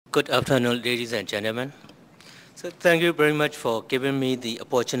Good afternoon, ladies and gentlemen. So thank you very much for giving me the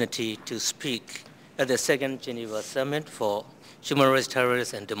opportunity to speak at the second Geneva Summit for Human Rights,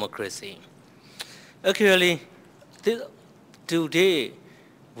 Terrorism, and Democracy. Actually, today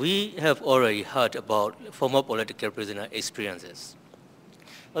we have already heard about former political prisoner experiences.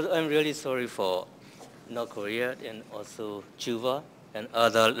 Although I'm really sorry for North Korea and also Cuba and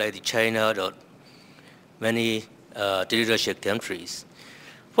other like China or many dictatorship countries.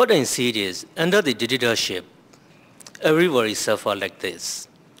 What I see is, under the dictatorship, everybody suffer like this.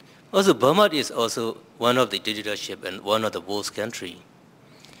 Also, Burma is also one of the dictatorship and one of the worst country.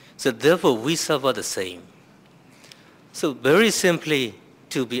 So therefore, we suffer the same. So very simply,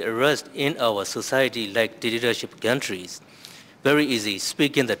 to be arrested in our society like dictatorship countries, very easy,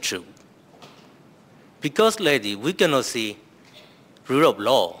 speaking the truth. Because lately, we cannot see rule of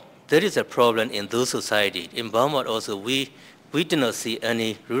law. There is a problem in those societies. In Burma also, we do not see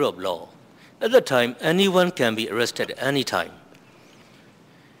any rule of law. At the time, anyone can be arrested at any time.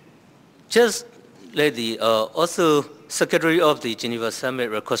 Just lately, also Secretary of the Geneva Summit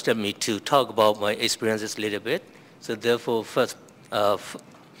requested me to talk about my experiences a little bit. So therefore, first,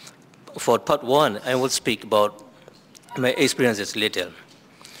 for part one, I will speak about my experiences little.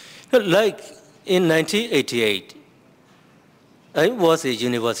 Like in 1988, I was a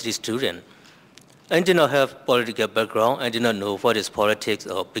university student. I did not have political background. I did not know what is politics,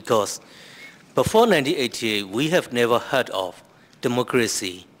 because before 1988, we have never heard of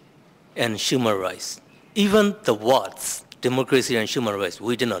democracy and human rights. Even the words, democracy and human rights,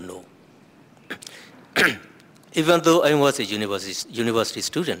 we did not know. Even though I was a university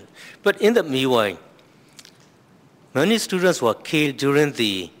student. But in the meanwhile, many students were killed during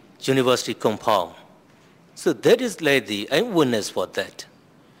the university compound. So that is like the eyewitness for that.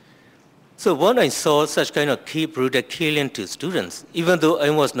 So when I saw such kind of brutal killing to students, even though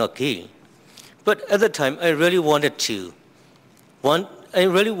I was not killed, but at the time I really want the truth.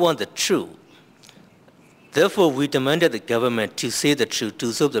 Therefore, we demanded the government to say the truth,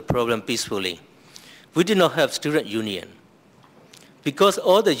 to solve the problem peacefully. We did not have student union because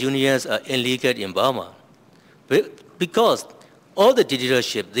all the unions are illegal in Burma. Because all the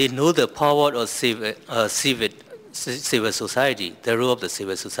dictatorship, they know the power of civil society, the role of the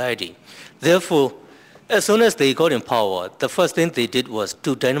civil society. Therefore, as soon as they got in power, the first thing they did was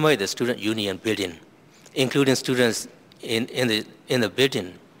to dynamite the student union building, including students in the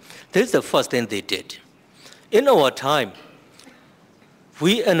building. That is the first thing they did. In our time,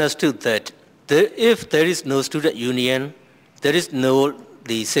 we understood that if there is no student union, there is no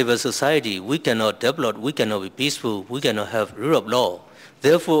the civil society, we cannot develop, we cannot be peaceful, we cannot have rule of law.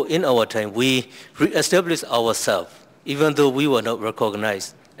 Therefore, in our time, we re-established ourselves, even though we were not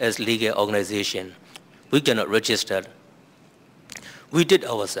recognized as legal organization. We cannot register. We did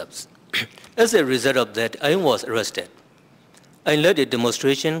ourselves. As a result of that, I was arrested. I led a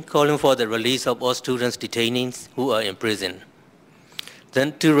demonstration calling for the release of all students detainees who are in prison.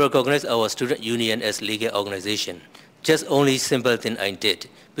 Then to recognize our student union as legal organization. Just only simple thing I did.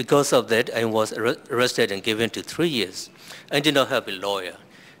 Because of that, I was arrested and given to 3 years. I did not have a lawyer.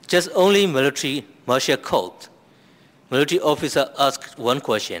 Just only military martial court. Military officer asked one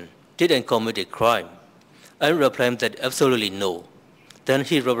question: did I commit a crime? I replied that absolutely no. Then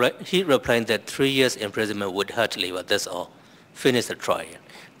he replied that 3 years imprisonment would hurt labor, that's all. Finish the trial.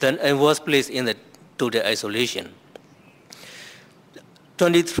 Then I was placed in the total isolation.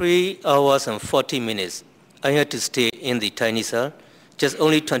 23 hours and 40 minutes. I had to stay in the tiny cell. Just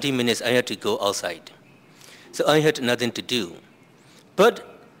only 20 minutes I had to go outside. So I had nothing to do. But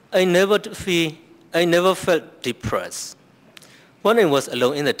I never felt depressed. When I was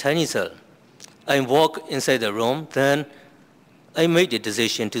alone in the tiny cell, I walked inside the room, then I made a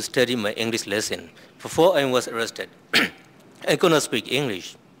decision to study my English lesson. Before I was arrested, I could not speak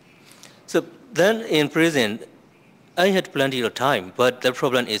English. So then in prison, I had plenty of time, but the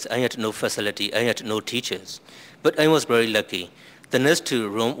problem is I had no facility, I had no teachers. But I was very lucky. The next to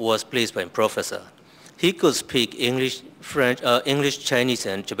room was placed by a professor. He could speak English, French, English, Chinese,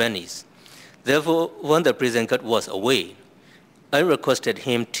 and Japanese. Therefore, when the prison guard was away, I requested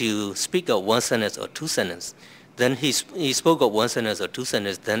him to speak out one sentence or two sentences. Then he spoke out one sentence or two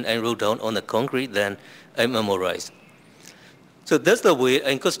sentences, then I wrote down on the concrete, then I memorized. So that's the way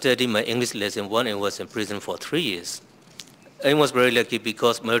I could study my English lesson when I was in prison for 3 years. I was very lucky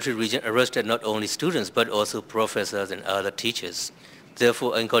because military region arrested not only students, but also professors and other teachers.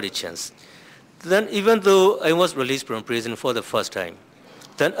 Therefore, I got a chance. Then even though I was released from prison for the first time,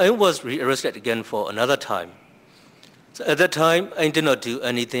 then I was re-arrested again for another time. So at that time, I did not do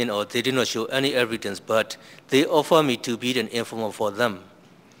anything or they did not show any evidence, but they offered me to be an informant for them.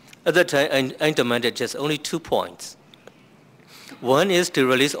 At that time, I demanded just only 2 points. One is to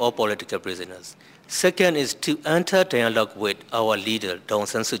release all political prisoners. Second is to enter dialogue with our leader, Aung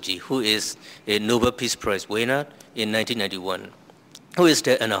San Suu Kyi, who is a Nobel Peace Prize winner in 1991, who is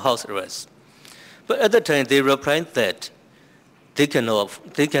there in a house arrest. But at the time, they replied that they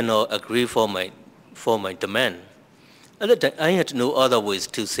cannot agree for my demand. At the time, I had no other ways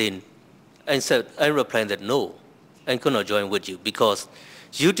to say. I replied that no, I cannot join with you because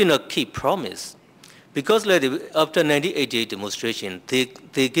you did not keep promise. Because like after 1988 demonstration,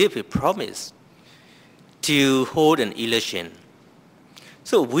 they gave a promise to hold an election.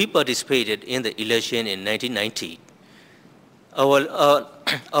 So we participated in the election in 1990.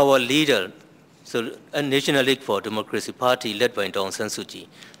 Our leader, so a National League for Democracy party led by Aung San Suu Kyi,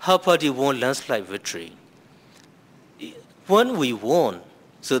 her party won landslide victory. When we won,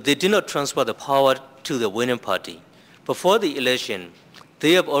 so they did not transfer the power to the winning party. Before the election,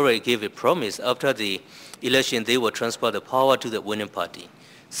 they have already gave a promise. After the election, they will transfer the power to the winning party.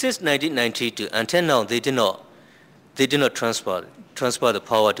 Since 1992 until now, they did not transfer the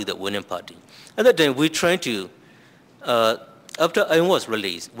power to the winning party. At that time, we tried to, after I was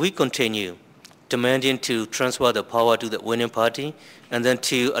released, we continue demanding to transfer the power to the winning party and then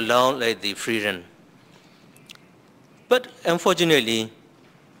to allow like the freedom. But unfortunately,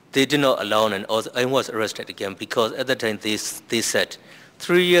 they did not allow, and I was arrested again because at that time they said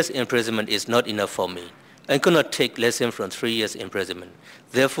 3 years imprisonment is not enough for me. I could not take less than from 3 years imprisonment.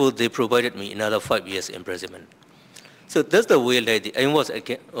 Therefore, they provided me another 5 years imprisonment. So that's the way like I was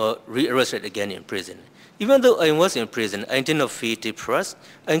re-arrested again in prison. Even though I was in prison, I did not feel depressed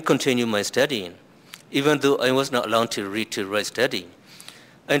and continued my studying. Even though I was not allowed to read, to write, study.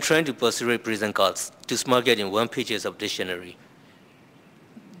 I'm trying to persuade prison guards to smuggle in 1 page of dictionary.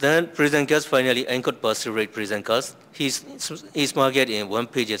 Then prison guards finally I could persuade prison guards. He smuggled in 1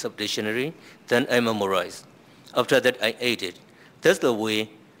 page of dictionary. Then I memorized. After that, I ate it. That's the way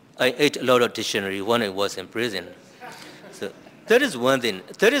I ate a lot of dictionary when I was in prison. So that is one thing.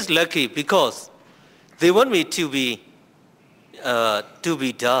 That is lucky because they want me to be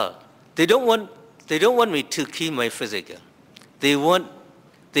dull. They don't want me to keep my physical. They want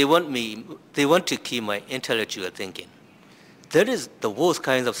to keep my intellectual thinking. That is the worst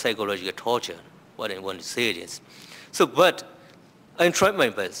kind of psychological torture. What I want to say is, so but I tried my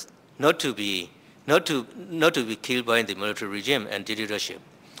best not to be killed by the military regime and dictatorship.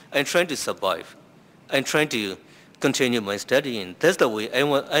 I'm trying to survive. I'm trying to continue my studying. That's the way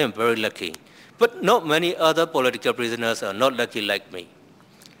I am very lucky. But not many other political prisoners are not lucky like me.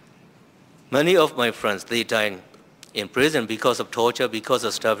 Many of my friends, they died in prison because of torture, because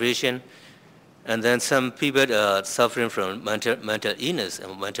of starvation, and then some people are suffering from mental illness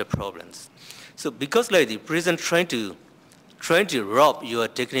and mental problems. So because like the prison trying to rob your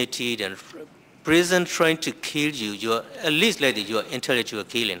dignity and prison trying to kill you, at least like your intellectual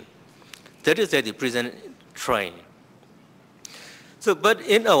killing. That is like the prison trying. So, but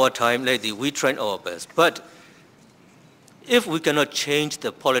in our time, like we tried our best. But if we cannot change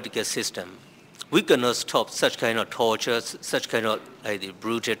the political system, we cannot stop such kind of torture, such kind of like the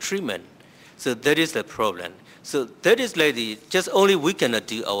brutal treatment. So that is the problem. So that is like just only we cannot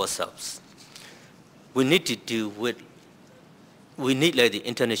do ourselves. We need like the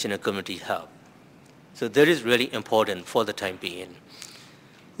international community help. So that is really important for the time being.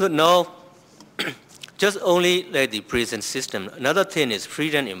 So now, just only like the prison system. Another thing is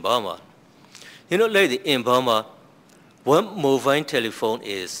freedom in Burma. You know, like in Burma, one mobile telephone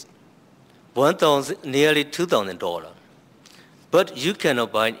is nearly $2,000. But you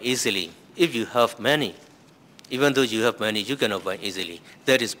cannot buy it easily if you have many. Even though you have many, you cannot buy easily.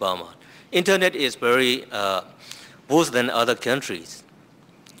 That is Burma. Internet is very worse than other countries.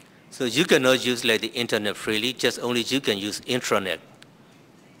 So you cannot use like the internet freely, just only you can use intranet,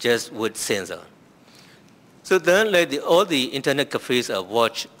 just with sensor. So then like all the internet cafes are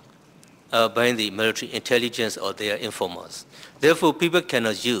watched by the military intelligence or their informers. Therefore, people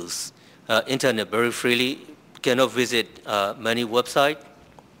cannot use internet very freely, cannot visit many websites.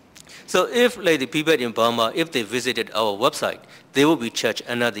 So if like the people in Burma, if they visited our website, they will be charged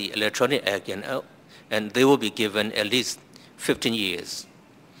under the Electronic Act and they will be given at least 15 years.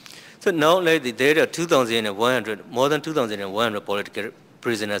 So now like there are more than 2,100 political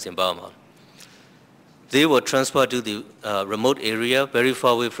prisoners in Burma. They were transferred to the remote area, very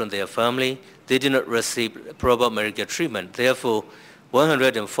far away from their family. They did not receive proper medical treatment. Therefore,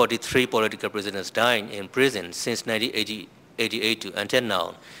 143 political prisoners dying in prison since 1988 to until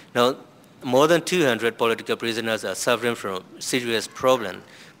now. Now, more than 200 political prisoners are suffering from serious problems,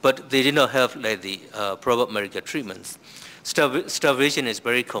 but they did not have like the proper medical treatments. starvation is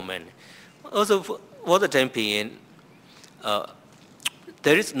very common. Also, for the time being,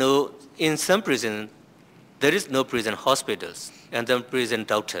 there is no, in some prisons, there is no prison hospitals and then prison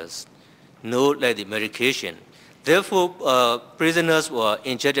doctors, no like the medication. Therefore, prisoners were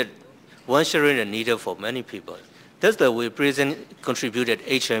injected one sharing a needle for many people. That's the way prison contributed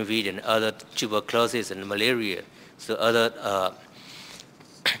HIV and other tuberculosis and malaria, so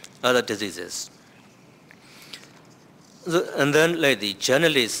other diseases. And then like the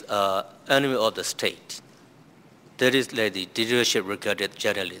journalists are enemy of the state. That is like the dictatorship regarded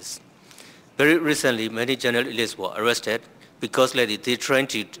journalists. Very recently, many journalists were arrested because like they're trying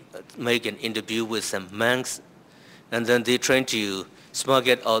to make an interview with some monks, and then they're trying to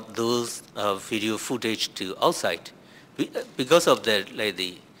smuggle out those video footage to outside. Because of that, like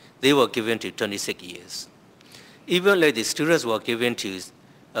they were given to 26 years. Even like the students were given to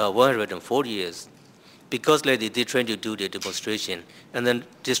 104 years because like they're trying to do the demonstration and then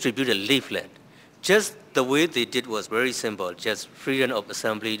distribute a leaflet. Just the way they did was very simple, just freedom of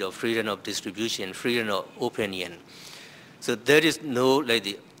assembly or freedom of distribution, freedom of opinion. So there is no, like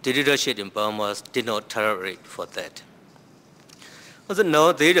the dictatorship in Burma did not tolerate for that. Also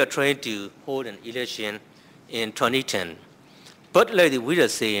now they are trying to hold an election in 2010. But like we are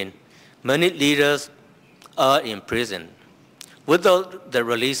saying, many leaders are in prison. Without the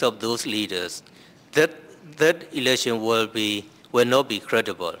release of those leaders, that election will not be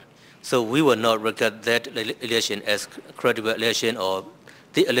credible. So we will not regard that election as credible election, or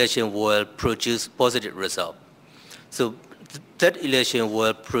the election will produce positive result. So that election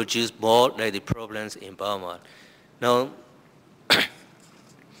will produce more like the problems in Burma. Now,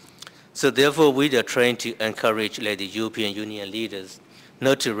 so therefore we are trying to encourage like the European Union leaders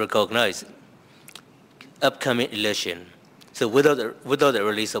not to recognize upcoming election. So without the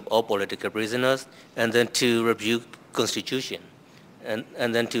release of all political prisoners, and then to review constitution,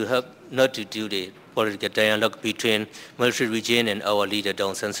 and then to help not to do the political dialogue between military regime and our leader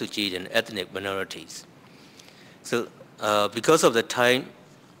Aung San Suu Kyi and ethnic minorities. So because of the time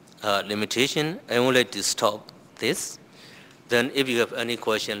limitation, I would like to stop this. Then if you have any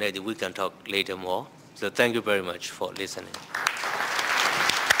question, we can talk later more. So thank you very much for listening.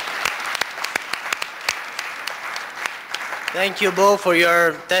 Thank you both for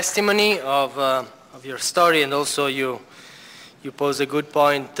your testimony of your story, and also you pose a good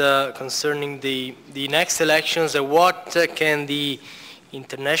point concerning the next elections and what can the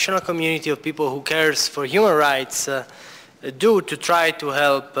international community of people who cares for human rights do to try to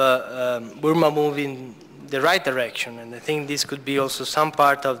help Burma move in the right direction. And I think this could be also some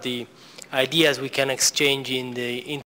part of the ideas we can exchange in the